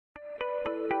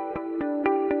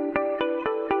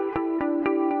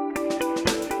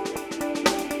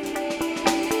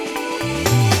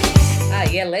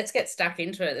yeah, let's get stuck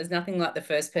into it. There's nothing like the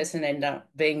first person end up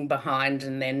being behind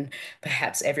and then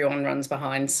perhaps everyone runs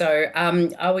behind. So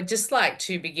I would just like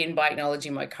to begin by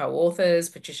acknowledging my co-authors,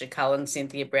 Patricia Cullen,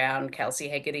 Cynthia Brown, Kelsey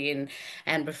Hegarty,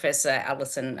 and Professor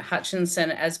Alison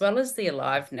Hutchinson, as well as the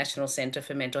Alive National Centre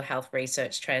for Mental Health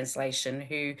Research Translation,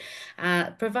 who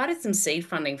provided some seed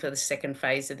funding for the second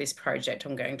phase of this project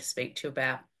I'm going to speak to you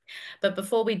about. But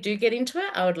before we do get into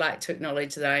it, I would like to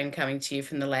acknowledge that I am coming to you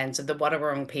from the lands of the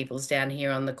Wadawurrung peoples down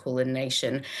here on the Kulin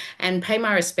Nation and pay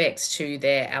my respects to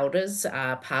their elders,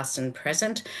 past and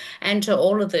present, and to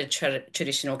all of the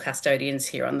traditional custodians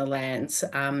here on the lands.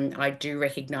 I do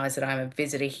recognise that I'm a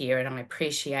visitor here and I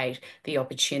appreciate the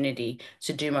opportunity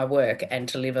to do my work and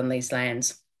to live on these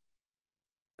lands.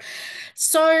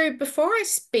 So, before I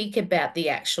speak about the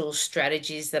actual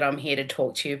strategies that I'm here to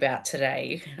talk to you about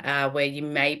today, where you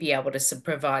may be able to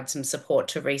provide some support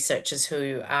to researchers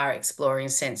who are exploring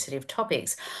sensitive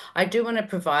topics, I do want to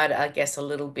provide, I guess, a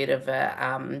little bit of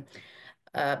a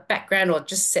background or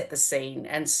just set the scene.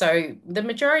 And so, the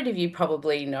majority of you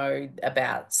probably know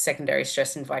about secondary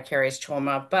stress and vicarious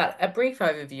trauma, but a brief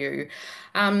overview.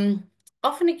 Um,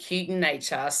 Often acute in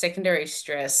nature, secondary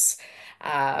stress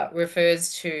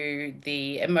refers to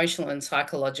the emotional and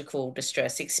psychological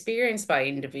distress experienced by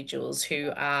individuals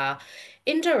who are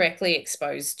indirectly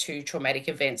exposed to traumatic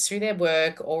events through their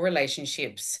work or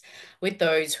relationships with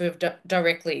those who have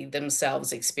directly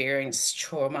themselves experienced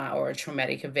trauma or a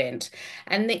traumatic event.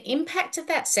 And the impact of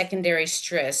that secondary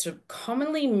stress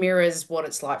commonly mirrors what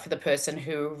it's like for the person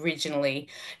who originally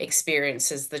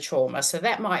experiences the trauma. So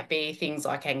that might be things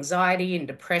like anxiety and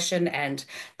depression and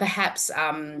perhaps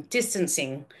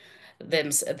distancing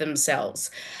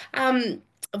themselves.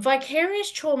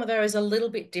 Vicarious trauma, though, is a little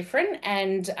bit different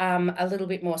and a little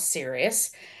bit more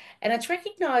serious. And it's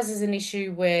recognized as an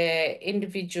issue where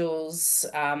individuals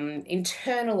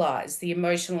internalize the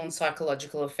emotional and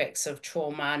psychological effects of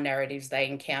trauma narratives they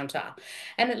encounter.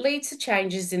 And it leads to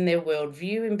changes in their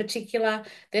worldview, in particular,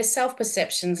 their self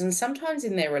perceptions, and sometimes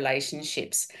in their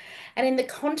relationships. And in the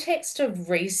context of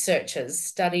researchers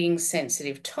studying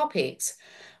sensitive topics,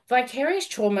 vicarious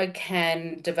trauma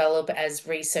can develop as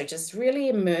researchers really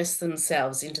immerse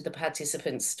themselves into the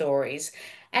participants' stories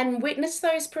and witness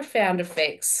those profound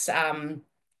effects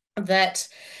that,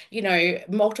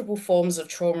 multiple forms of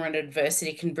trauma and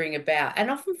adversity can bring about, and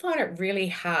often find it really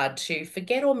hard to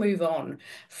forget or move on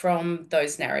from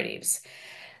those narratives.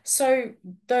 So,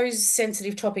 those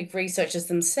sensitive topic researchers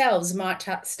themselves might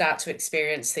start to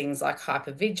experience things like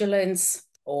hypervigilance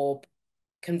or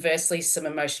conversely, some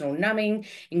emotional numbing,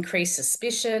 increased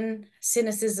suspicion,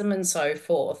 cynicism, and so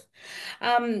forth.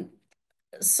 Um,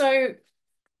 so,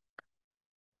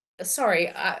 sorry,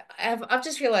 I've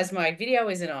just realized my video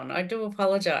isn't on. I do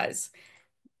apologize.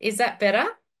 Is that better?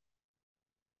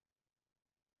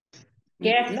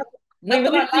 Yes, Not, we not were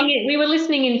that I love. listening. We were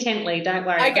listening intently. Don't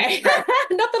worry. It was Okay, great.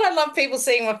 not that I love people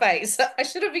seeing my face. I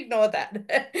should have ignored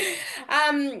that.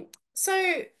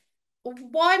 So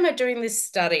why am I doing this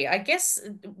study? I guess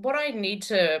what I need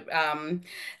to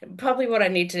probably what I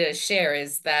need to share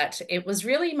is that it was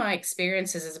really my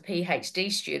experiences as a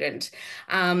PhD student,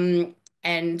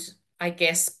 and I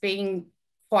guess being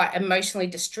quite emotionally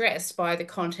distressed by the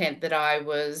content that I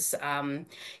was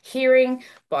hearing,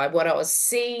 by what I was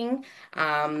seeing,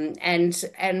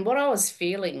 and what I was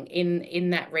feeling in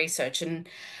that research, and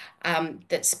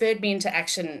that spurred me into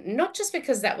action, not just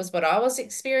because that was what I was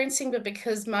experiencing, but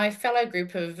because my fellow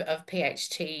group of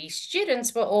PhD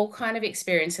students were all kind of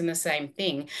experiencing the same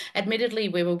thing. Admittedly,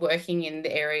 we were working in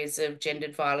the areas of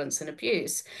gendered violence and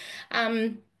abuse.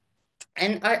 Um,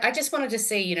 and I just wanted to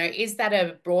see, is that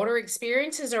a broader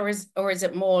experiences or is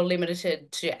it more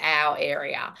limited to our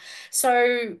area?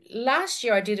 So last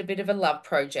year I did a bit of a love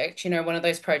project, one of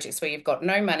those projects where you've got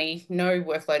no money, no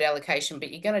workload allocation,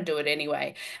 but you're going to do it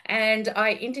anyway. And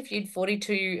I interviewed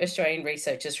 42 Australian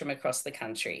researchers from across the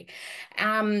country.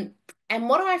 Um, and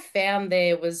what I found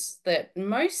there was that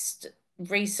most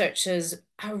researchers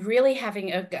are really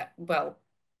having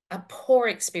a poor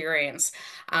experience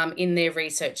in their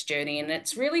research journey. And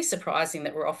it's really surprising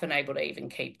that we're often able to even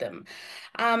keep them.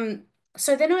 Um,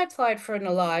 so then I applied for an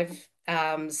Alive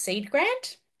seed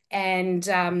grant, and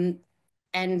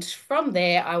and from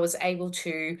there, I was able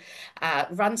to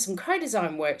run some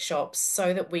co-design workshops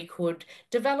so that we could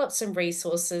develop some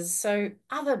resources so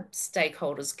other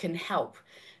stakeholders can help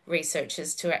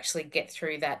researchers to actually get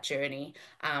through that journey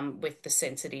with the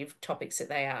sensitive topics that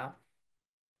they are.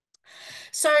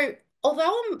 So,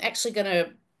 although I'm actually going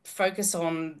to focus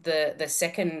on the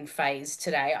second phase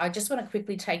today, I just want to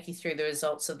quickly take you through the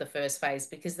results of the first phase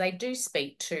because they do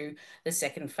speak to the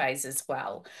second phase as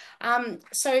well.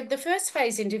 So the first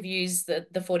phase interviews,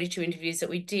 the 42 interviews that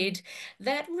we did,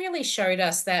 that really showed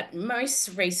us that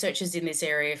most researchers in this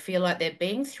area feel like they're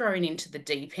being thrown into the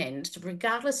deep end,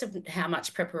 regardless of how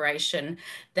much preparation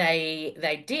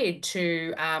they did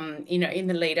to, in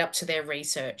the lead up to their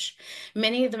research.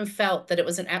 Many of them felt that it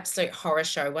was an absolute horror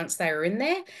show once they were in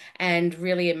there and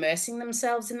really immersing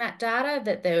themselves in that data,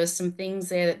 that there were some things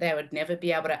there that they would never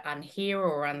be able to unhear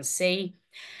or unsee.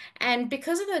 And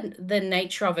because of the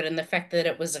nature of it and the fact that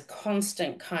it was a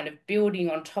constant kind of building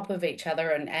on top of each other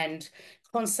and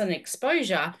constant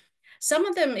exposure, some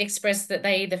of them expressed that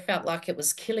they either felt like it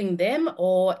was killing them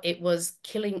or it was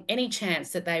killing any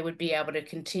chance that they would be able to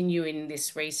continue in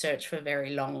this research for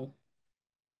very long.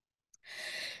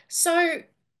 So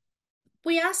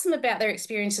we asked them about their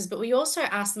experiences, but we also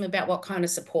asked them about what kind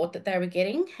of support that they were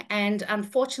getting. And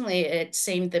unfortunately, it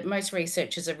seemed that most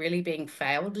researchers are really being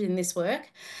failed in this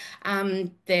work.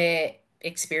 They're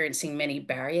experiencing many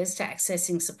barriers to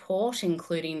accessing support,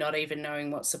 including not even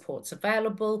knowing what support's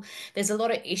available. There's a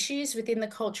lot of issues within the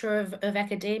culture of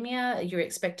academia. You're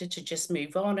expected to just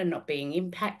move on and not being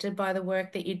impacted by the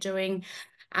work that you're doing.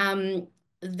 Um,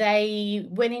 they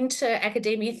went into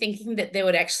academia thinking that there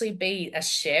would actually be a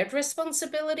shared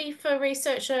responsibility for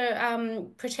researcher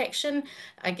protection.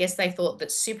 I guess they thought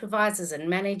that supervisors and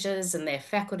managers and their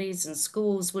faculties and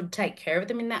schools would take care of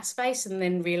them in that space, and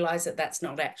then realize that that's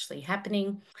not actually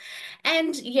happening.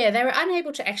 And yeah, they were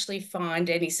unable to actually find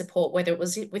any support, whether it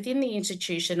was within the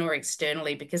institution or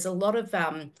externally, because a lot of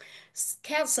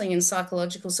counselling and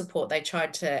psychological support they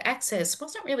tried to access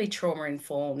wasn't really trauma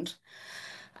informed.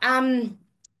 Um,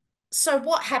 so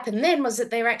what happened then was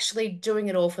that they were actually doing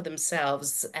it all for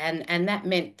themselves, and that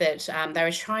meant that they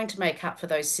were trying to make up for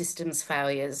those systems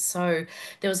failures. So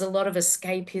there was a lot of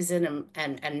escapism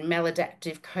and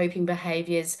maladaptive coping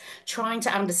behaviours, trying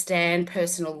to understand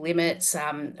personal limits,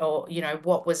 or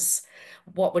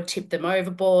what would tip them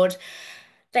overboard.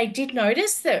 They did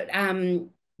notice that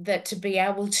to be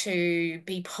able to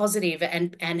be positive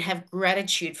and have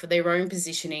gratitude for their own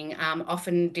positioning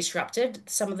often disrupted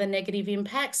some of the negative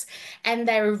impacts, and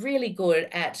they were really good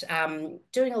at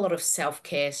doing a lot of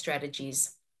self-care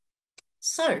strategies.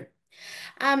 So,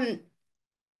 um,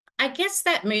 I guess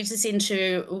that moves us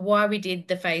into why we did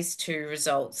the phase two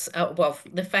results.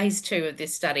 The phase two of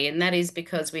this study, and that is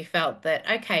because we felt that,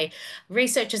 okay,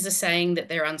 researchers are saying that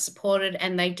they're unsupported,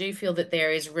 and they do feel that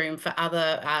there is room for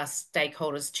other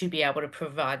stakeholders to be able to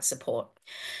provide support.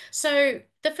 So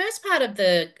the first part of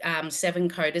the 7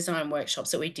 co-design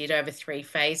workshops that we did over 3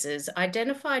 phases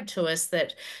identified to us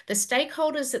that the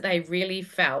stakeholders that they really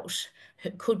felt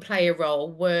could play a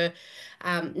role were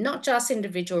not just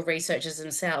individual researchers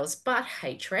themselves, but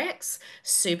HRECs,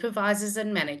 supervisors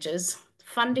and managers,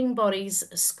 funding bodies,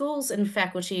 schools and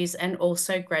faculties, and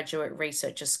also graduate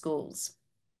researcher schools.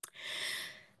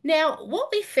 Now, what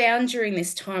we found during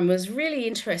this time was really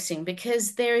interesting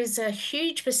because there is a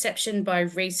huge perception by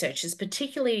researchers,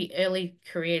 particularly early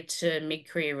career to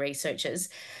mid-career researchers,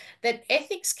 that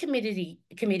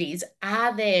committees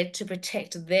are there to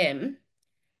protect them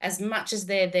as much as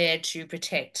they're there to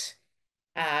protect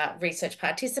research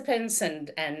participants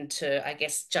and to, I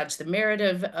guess, judge the merit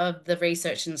of the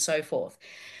research and so forth.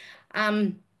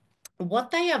 Um,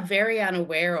 what they are very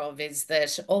unaware of is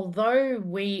that although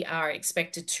we are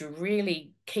expected to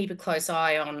really keep a close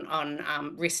eye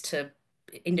on risk to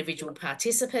individual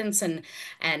participants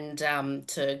and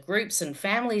to groups and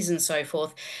families and so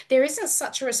forth, there isn't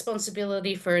such a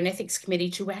responsibility for an ethics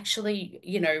committee to actually,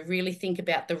 really think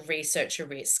about the researcher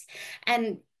risk.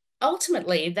 And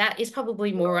ultimately, that is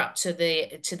probably more up to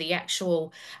the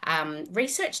actual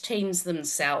research teams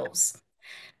themselves.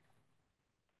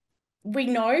 We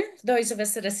know, those of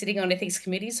us that are sitting on ethics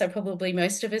committees, so probably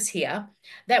most of us here,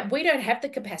 that we don't have the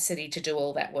capacity to do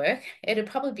all that work. It'd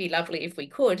probably be lovely if we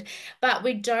could, but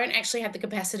we don't actually have the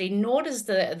capacity, nor does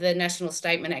the national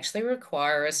statement actually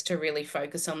require us to really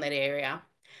focus on that area.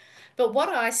 But what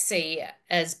I see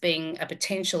as being a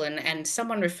potential, and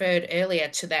someone referred earlier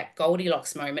to that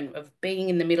Goldilocks moment of being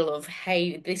in the middle of,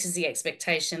 hey, this is the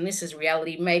expectation, this is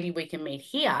reality, maybe we can meet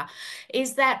here,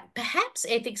 is that perhaps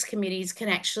ethics committees can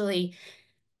actually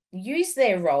use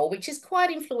their role, which is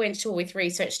quite influential with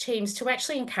research teams, to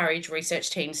actually encourage research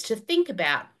teams to think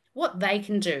about what they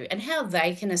can do and how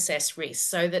they can assess risk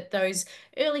so that those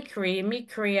early career,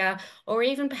 mid-career, or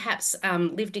even perhaps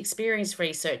lived experience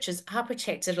researchers are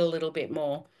protected a little bit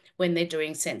more when they're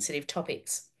doing sensitive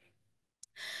topics.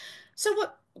 So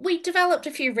We developed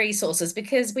a few resources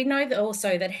because we know that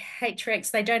also that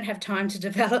HRECs, they don't have time to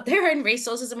develop their own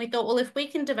resources. And we thought, well, if we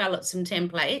can develop some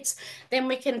templates, then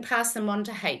we can pass them on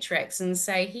to HRECs and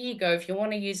say, here you go. If you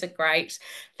want to use it, great.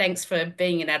 Thanks for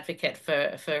being an advocate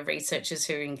for researchers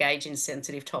who engage in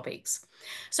sensitive topics.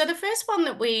 So the first one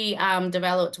that we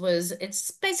developed was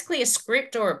it's basically a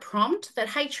script or a prompt that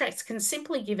HRECs can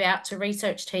simply give out to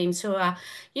research teams who are,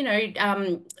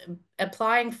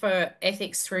 applying for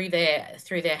ethics through their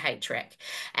HREC.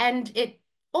 And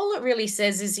all it really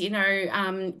says is,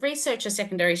 research of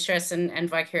secondary stress and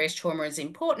vicarious trauma is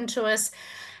important to us.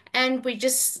 And we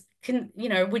just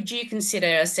would you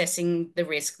consider assessing the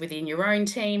risk within your own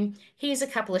team? Here's a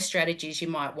couple of strategies you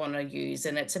might want to use.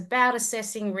 And it's about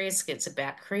assessing risk, it's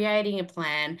about creating a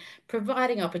plan,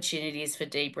 providing opportunities for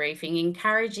debriefing,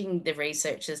 encouraging the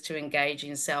researchers to engage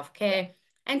in self-care,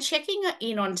 and checking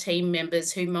in on team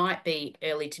members who might be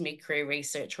early to mid-career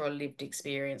researcher or lived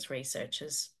experience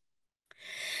researchers.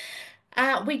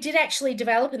 We did actually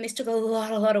develop, and this took a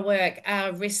lot of work,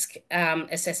 a risk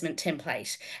assessment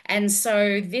template. And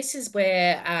so this is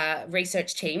where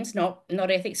research teams, not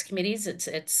ethics committees,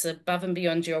 it's above and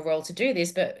beyond your role to do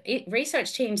this, but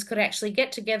research teams could actually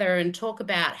get together and talk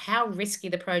about how risky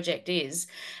the project is,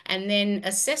 and then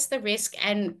assess the risk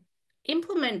and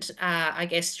implement, I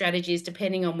guess, strategies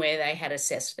depending on where they had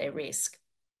assessed their risk.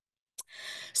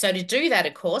 So to do that,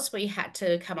 of course, we had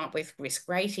to come up with risk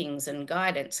ratings and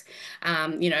guidance.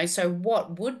 So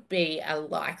what would be a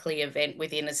likely event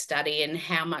within a study and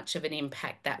how much of an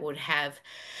impact that would have.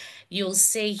 You'll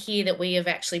see here that we have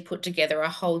actually put together a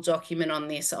whole document on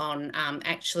this, on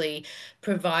actually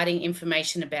providing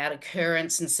information about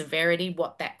occurrence and severity,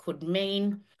 what that could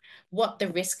mean, what the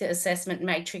risk assessment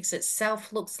matrix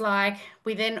itself looks like.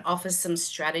 We then offer some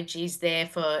strategies there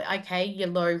for, okay, you're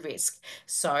low risk.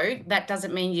 So that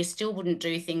doesn't mean you still wouldn't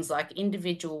do things like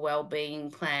individual wellbeing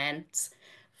plans,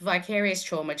 vicarious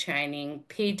trauma training,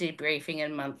 peer debriefing,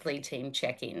 and monthly team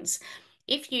check-ins.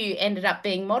 If you ended up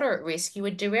being moderate risk, you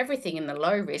would do everything in the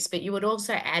low risk, but you would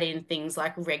also add in things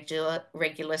like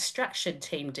regular structured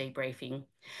team debriefing.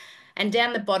 And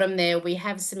down the bottom there, we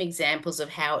have some examples of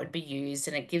how it would be used,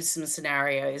 and it gives some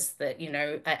scenarios that,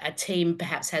 a team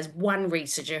perhaps has one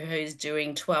researcher who's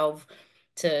doing 12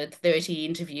 to 30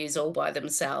 interviews all by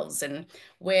themselves, and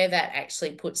where that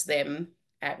actually puts them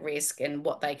at risk and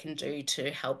what they can do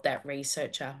to help that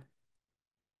researcher.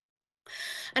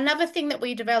 Another thing that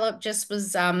we developed just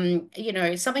was,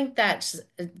 something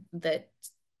that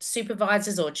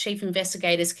supervisors or chief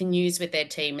investigators can use with their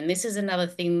team. And this is another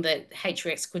thing that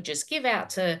HREX could just give out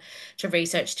to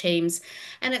research teams.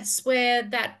 And it's where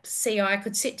that CI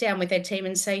could sit down with their team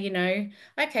and say,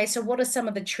 okay, so what are some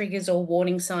of the triggers or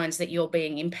warning signs that you're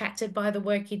being impacted by the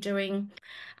work you're doing?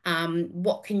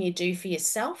 What can you do for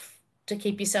yourself to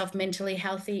keep yourself mentally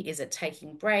healthy? Is it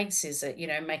taking breaks? Is it,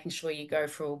 making sure you go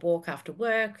for a walk after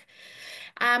work?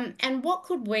 And what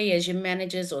could we as your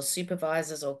managers or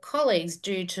supervisors or colleagues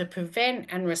do to prevent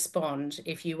and respond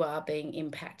if you are being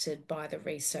impacted by the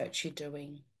research you're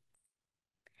doing?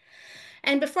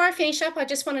 And before I finish up, I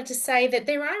just wanted to say that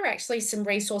there are actually some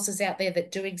resources out there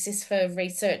that do exist for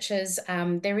researchers.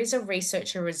 There is a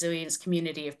researcher resilience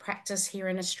community of practice here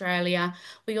in Australia.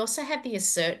 We also have the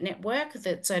ASSERT network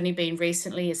that's only been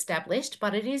recently established,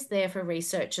 but it is there for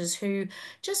researchers who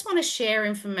just want to share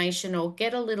information or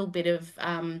get a little bit of,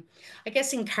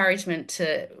 encouragement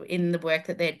in the work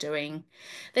that they're doing.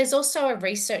 There's also a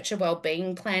researcher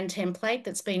wellbeing plan template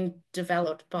that's been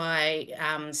developed by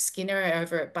Skinner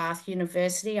over at Bath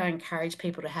University. I encourage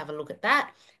people to have a look at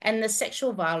that. And the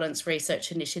Sexual Violence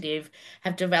Research Initiative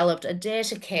have developed a Dare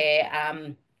to Care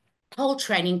whole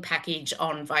training package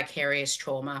on vicarious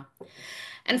trauma.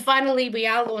 And finally, we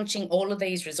are launching all of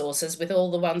these resources with all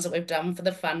the ones that we've done for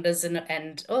the funders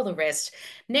and all the rest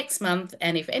next month.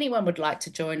 And if anyone would like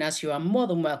to join us, you are more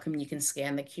than welcome. You can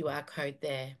scan the QR code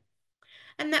there.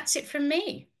 And that's it from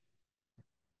me.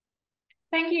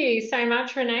 Thank you so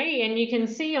much, Renee. And you can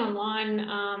see online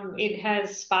it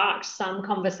has sparked some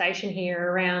conversation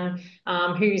here around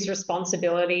whose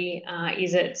responsibility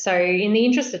is it. So in the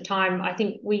interest of time, I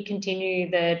think we continue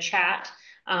the chat.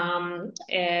 It's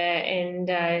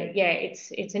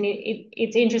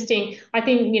interesting. I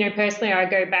think, personally, I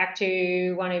go back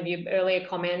to one of your earlier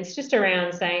comments just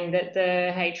around saying that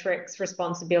the HREC's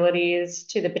responsibility is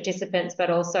to the participants, but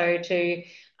also to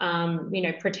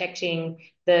protecting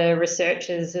the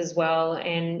researchers as well.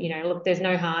 And, look, there's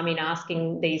no harm in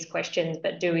asking these questions,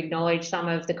 but do acknowledge some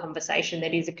of the conversation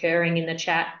that is occurring in the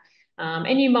chat.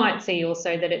 And you might see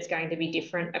also that it's going to be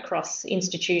different across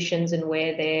institutions and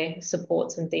where their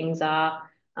supports and things are.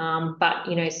 But,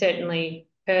 certainly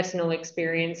personal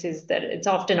experience is that it's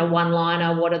often a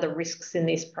one-liner. What are the risks in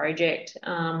this project?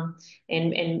 And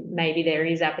maybe there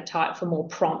is appetite for more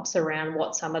prompts around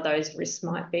what some of those risks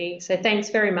might be. So thanks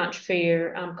very much for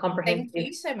your Thank comprehensive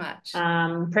you so much.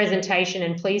 presentation,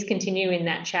 and please continue in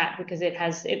that chat because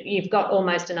you've got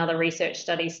almost another research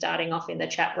study starting off in the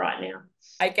chat right now.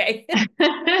 Okay. So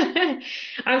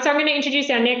I'm going to introduce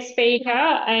our next speaker,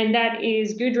 and that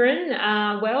is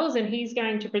Gudrun Wells, and he's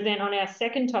going to present on our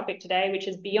second topic today, which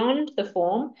is beyond the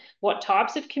form: what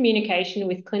types of communication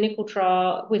with clinical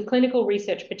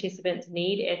research participants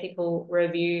need ethical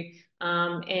review.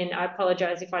 And I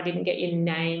apologise if I didn't get your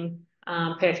name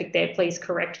perfect there. Please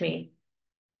correct me.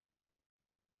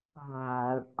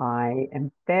 I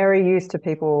am very used to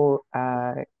people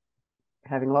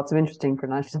having lots of interesting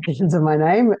pronunciations of my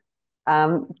name.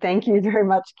 Thank you very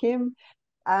much, Kim.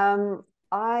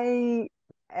 I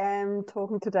am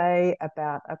talking today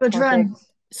about a project. Gudrun,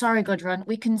 sorry, Gudrun.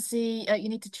 We can see you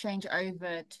need to change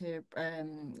over to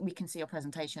we can see your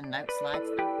presentation notes slide.